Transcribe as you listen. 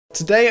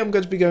Today I'm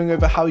going to be going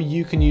over how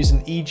you can use an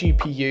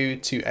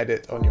eGPU to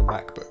edit on your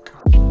MacBook.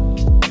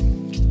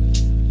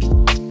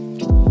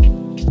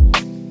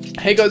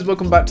 Hey guys,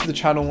 welcome back to the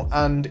channel,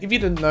 and if you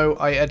didn't know,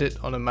 I edit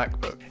on a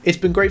MacBook. It's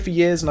been great for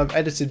years and I've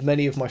edited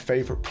many of my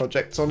favourite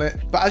projects on it,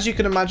 but as you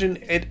can imagine,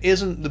 it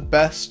isn't the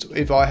best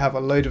if I have a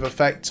load of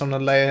effects on a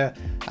layer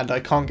and I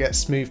can't get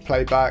smooth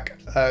playback,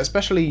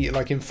 especially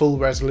like in full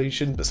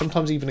resolution, but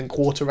sometimes even in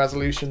quarter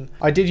resolution.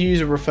 I did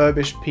use a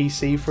refurbished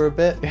PC for a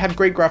bit. It had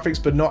great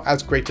graphics, but not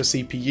as great a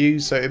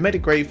CPU, so it made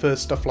it great for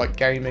stuff like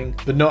gaming,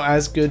 but not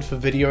as good for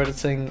video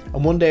editing.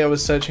 And one day I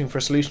was searching for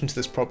a solution to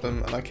this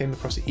problem and I came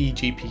across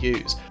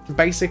eGPUs.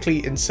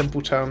 Basically, in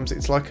simple terms,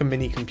 it's like a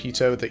mini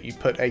computer that you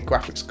put a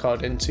graphics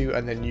card into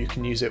and then you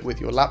can use it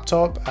with your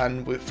laptop,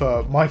 and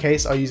for my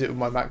case I use it with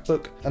my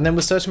MacBook. And then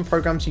with certain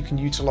programs you can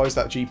utilize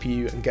that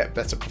GPU and get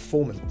better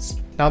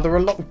performance. Now there are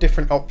a lot of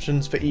different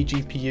options for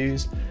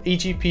eGPUs.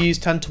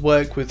 eGPUs tend to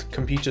work with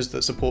computers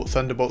that support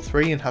Thunderbolt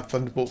 3 and have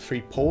Thunderbolt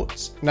 3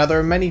 ports. Now there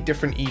are many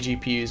different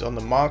eGPUs on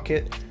the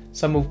market,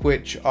 some of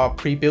which are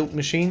pre-built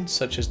machines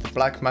such as the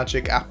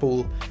Blackmagic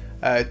Apple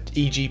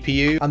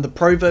eGPU and the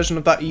Pro version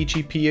of that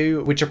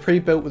eGPU, which are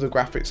pre-built with a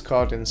graphics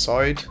card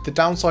inside. The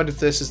downside of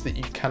this is that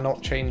you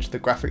cannot change the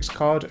graphics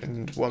card,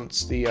 and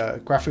once the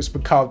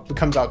graphics card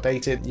becomes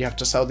outdated, you have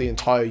to sell the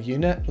entire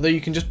unit. Although you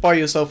can just buy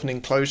yourself an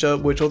Enclosure,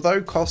 which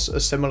although costs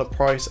a similar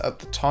price at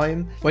the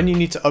time, when you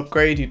need to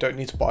upgrade, you don't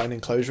need to buy an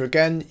Enclosure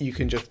again. You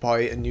can just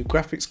buy a new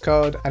graphics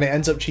card, and it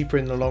ends up cheaper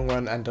in the long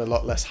run and a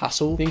lot less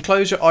hassle. The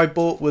Enclosure I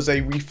bought was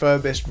a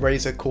refurbished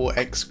Razer Core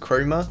X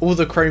Chroma. All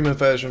the Chroma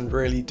version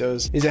really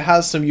does is it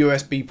has some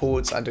USB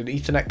ports and an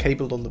Ethernet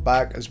cable on the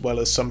back, as well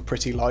as some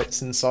pretty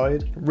lights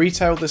inside.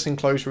 Retail, this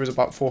Enclosure is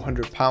about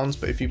 £400,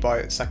 but if you buy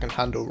it second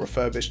hand or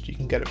refurbished, you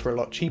can get it for a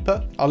lot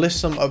cheaper. I'll list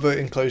some other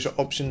Enclosure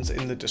options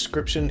in the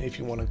description if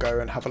you want to go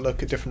and have a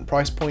look at different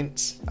price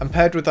points. And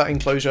paired with that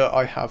Enclosure,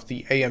 I have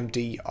the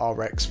Amd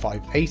Rx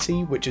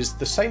 580, which is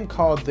the same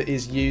card that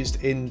is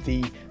used in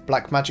the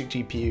Blackmagic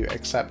GPU,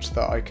 except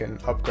that I can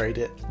upgrade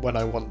it when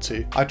I want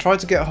to. I tried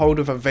to get a hold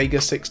of a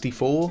Vega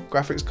 64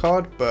 graphics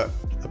card, but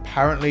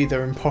apparently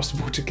they're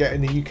impossible to get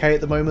in the UK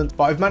at the moment.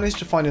 But I've managed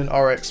to find an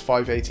RX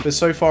 580, but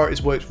so far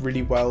it's worked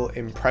really well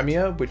in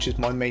Premiere, which is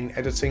my main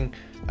editing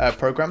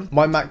program.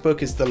 My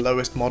MacBook is the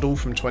lowest model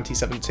from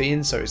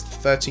 2017, so it's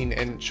the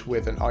 13-inch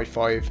with an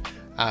i5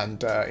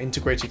 and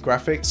integrated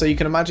graphics, so you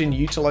can imagine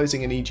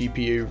utilizing an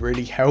eGPU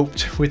really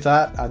helped with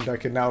that, and I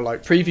can now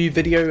like preview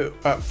video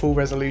at full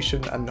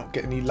resolution and not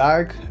get any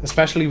lag,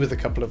 especially with a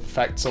couple of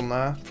effects on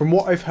there. From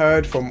what I've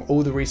heard from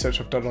all the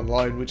research I've done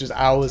online, which is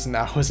hours and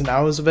hours and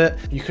hours of it,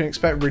 you can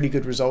expect really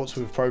good results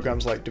with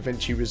programs like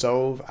DaVinci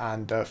Resolve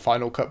and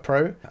Final Cut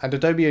Pro. And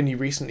Adobe only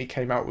recently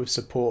came out with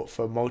support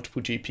for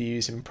multiple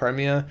GPUs in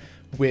Premiere,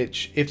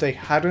 which if they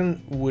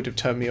hadn't would have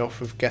turned me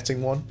off of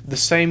getting one. The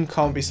same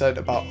can't be said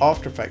about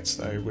After Effects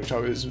though, which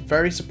I was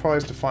very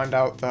surprised to find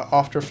out that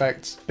After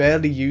Effects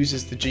barely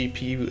uses the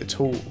GPU at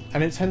all,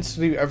 and it tends to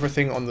do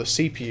everything on the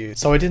CPU,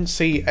 so I didn't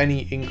see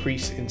any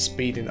increase in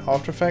speed in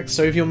After Effects.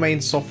 So if your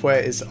main software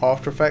is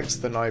After Effects,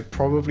 then I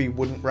probably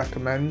wouldn't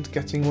recommend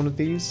getting one of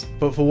these,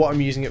 but for what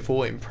I'm using it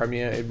for in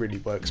Premiere, it really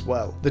works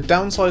well. The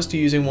downsides to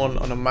using one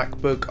on a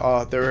MacBook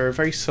are there are a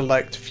very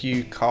select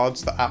few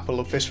cards that Apple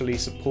officially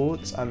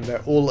supports, and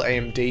they're all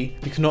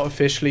AMD. You cannot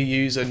officially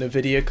use a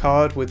NVIDIA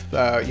card with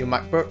your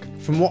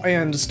MacBook. From what I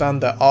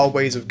understand, there are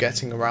ways of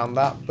getting around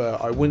that,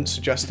 but I wouldn't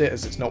suggest it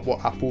as it's not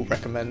what Apple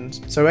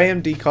recommends. So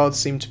AMD cards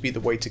seem to be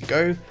the way to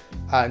go,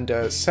 and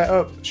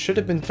setup should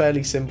have been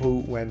fairly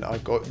simple when I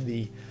got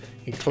the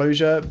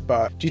Enclosure,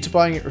 but due to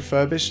buying it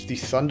refurbished, the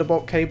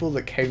Thunderbolt cable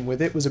that came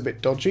with it was a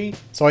bit dodgy,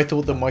 so I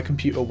thought that my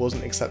computer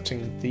wasn't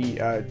accepting the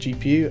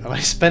GPU, and I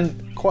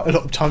spent quite a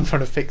lot of time trying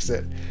to fix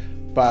it.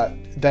 But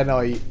then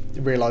I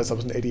realised I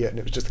was an idiot and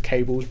it was just the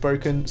cable was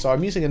broken, so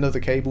I'm using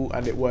another cable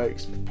and it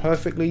works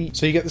perfectly.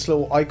 So you get this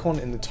little icon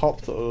in the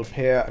top that will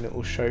appear and it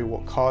will show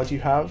what card you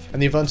have,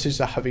 and the advantage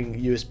of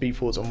having USB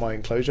ports on my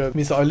Enclosure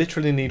means that I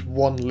literally need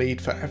one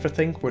lead for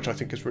everything, which I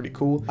think is really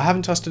cool. I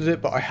haven't tested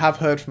it, but I have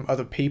heard from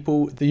other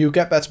people that you'll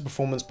get better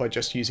performance by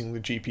just using the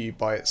GPU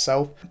by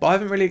itself, but I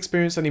haven't really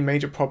experienced any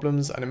major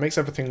problems and it makes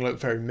everything look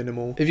very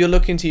minimal. If you're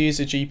looking to use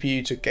a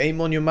GPU to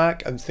game on your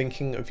Mac and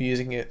thinking of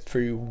using it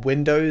through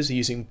Windows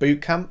using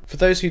Boot Camp, for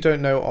those who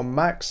don't know, on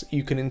Macs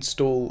you can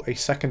install a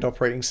second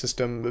operating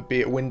system, be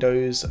it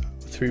Windows,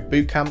 through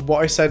Boot Camp.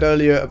 What I said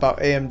earlier about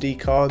AMD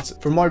cards,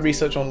 from my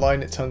research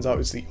online, it turns out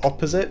it's the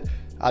opposite.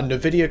 And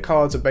NVIDIA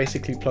cards are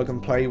basically plug and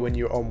play when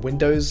you're on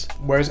Windows,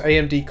 whereas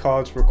AMD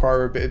cards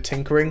require a bit of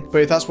tinkering.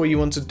 But if that's what you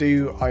want to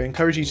do, I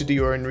encourage you to do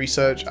your own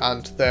research,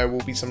 and there will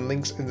be some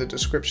links in the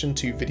description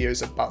to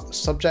videos about the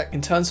subject.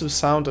 In terms of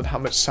sound and how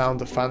much sound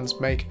the fans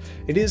make,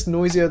 it is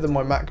noisier than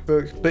my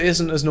MacBook, but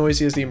isn't as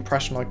noisy as the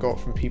impression I got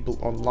from people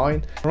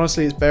online.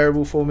 Honestly, it's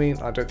bearable for me, and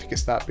I don't think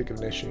it's that big of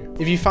an issue.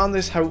 If you found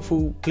this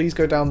helpful, please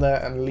go down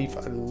there and leave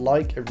a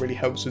like, it really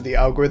helps with the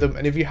algorithm.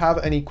 And if you have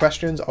any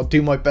questions, I'll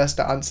do my best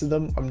to answer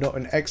them. I'm not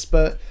an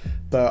expert,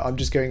 but I'm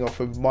just going off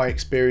of my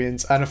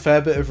experience and a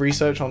fair bit of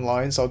research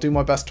online, so I'll do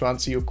my best to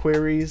answer your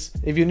queries.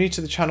 If you're new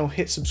to the channel,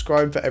 hit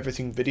subscribe for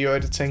everything video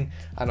editing,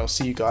 and I'll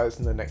see you guys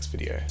in the next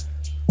video.